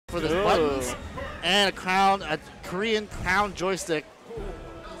for the buttons and a crown, a Korean crown joystick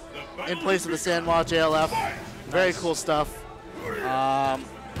in place of the Sanwa JLF. Very cool stuff.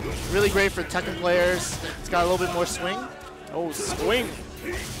 Really great for Tekken players. It's got a little bit more swing. Oh, swing.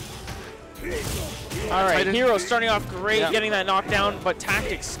 All right, Heero starting off great, getting that knockdown, but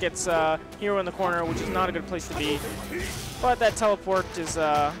Tactix gets Heero in the corner, which is not a good place to be. But that teleport is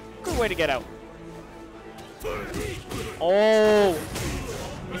a good way to get out. Oh,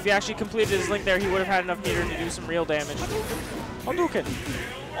 if he actually completed his link there, he would have had enough meter to do some real damage. Hadouken.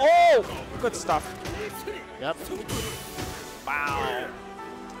 Oh, good stuff. Yep. Wow.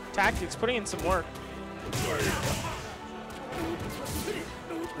 Tactix putting in some work.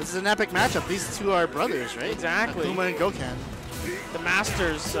 This is an epic matchup. These two are brothers, right? Exactly. Akuma and Goken. The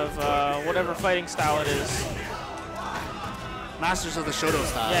masters of whatever fighting style it is. Masters of the Shoto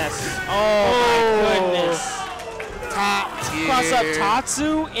style. Yes. Oh, my goodness. Top tier. Cross up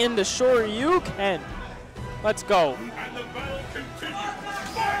Tatsu into Shoryuken. Let's go.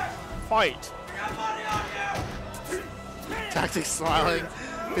 Fight. Tactix smiling.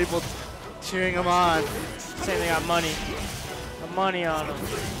 People cheering him on. Saying they got money. The money on them.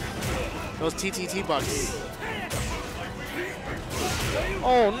 Those TTT bucks.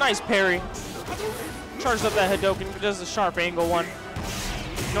 Oh, nice parry. Charges up that Hadouken. Does the sharp angle one.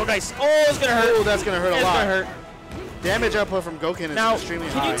 No dice. Oh, it's gonna hurt. Oh, that's gonna hurt a lot. It's gonna hurt. Damage output from Goken is extremely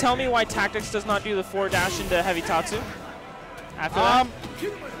high. Can you tell me why Tactix does not do the forward dash into heavy Tatsu? After that?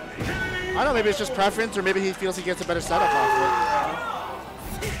 I don't know, maybe it's just preference, or maybe he feels he gets a better setup off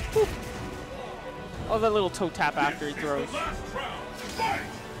it. Oh, that little toe tap after he throws.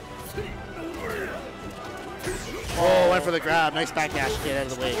 Oh, went for the grab. Nice back dash to get out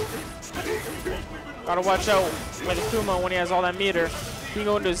of the way. Gotta watch out with Akuma when he has all that meter. He can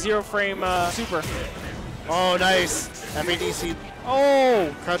go into a 0-frame super. Oh, nice. FADC.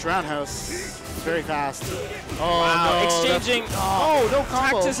 Oh! Crouch roundhouse. Very fast. Oh, wow. no. Exchanging. Oh, no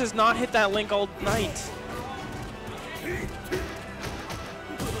combo. Tactix has not hit that link all night.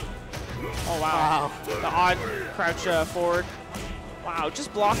 Oh, wow. The odd crouch forward. Wow,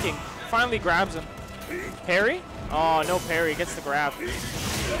 just blocking. Finally grabs him. Parry? Oh, no parry. Gets the grab.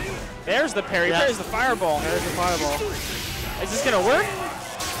 There's the parry. There's the fireball. There's the fireball. Is this going to work?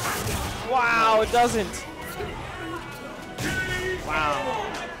 Wow, it doesn't. Wow.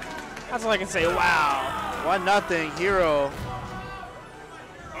 That's all I can say. Wow. 1-0, Heero.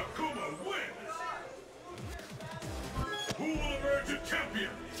 Akuma wins. Who will emerge a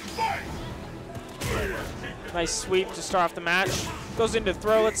champion? Fight! Nice sweep to start off the match. Goes into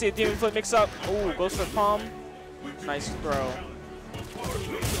throw. Let's see a demon flip mix up. Ooh, goes for palm. Nice throw.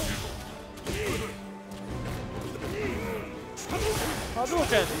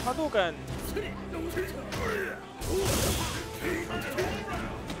 Hadouken. Hadouken.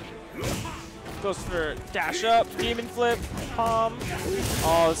 Goes for dash up, demon flip, palm.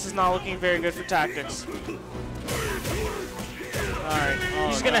 Oh, this is not looking very good for Tactix. Alright,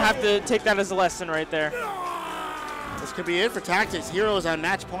 he's gonna have to take that as a lesson right there. This could be it for Tactix. Heero is on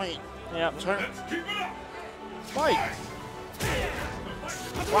match point. Yep. Turn. Fight.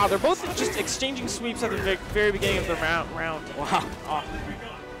 Wow, they're both just exchanging sweeps at the very beginning of the round. Wow. Oh.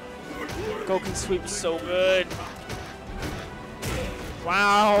 Goken's sweep is so good.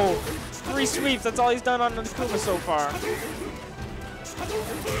 Wow. 3 sweeps, that's all he's done on Akuma so far.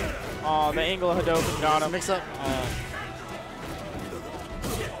 Oh, the angle of Hadouken got him. Mix up.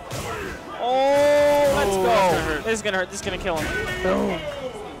 Oh, let's go. This is gonna hurt. This is gonna kill him. Boom.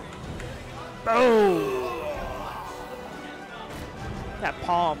 Boom. That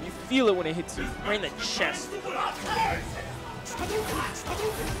palm, you feel it when it hits you, right in the chest.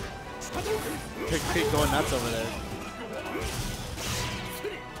 Pig going nuts over there.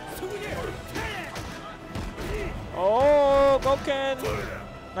 Oh, Goken.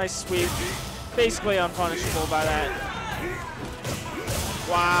 Nice sweep. Basically unpunishable by that.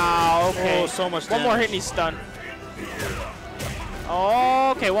 Wow, okay. Oh, so much damage. One more hit and he's stunned.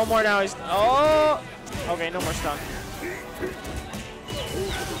 Oh, okay, one more now. He's. Oh, okay, no more stun.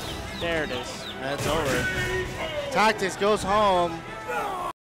 There it is. That's over. Tactix goes home.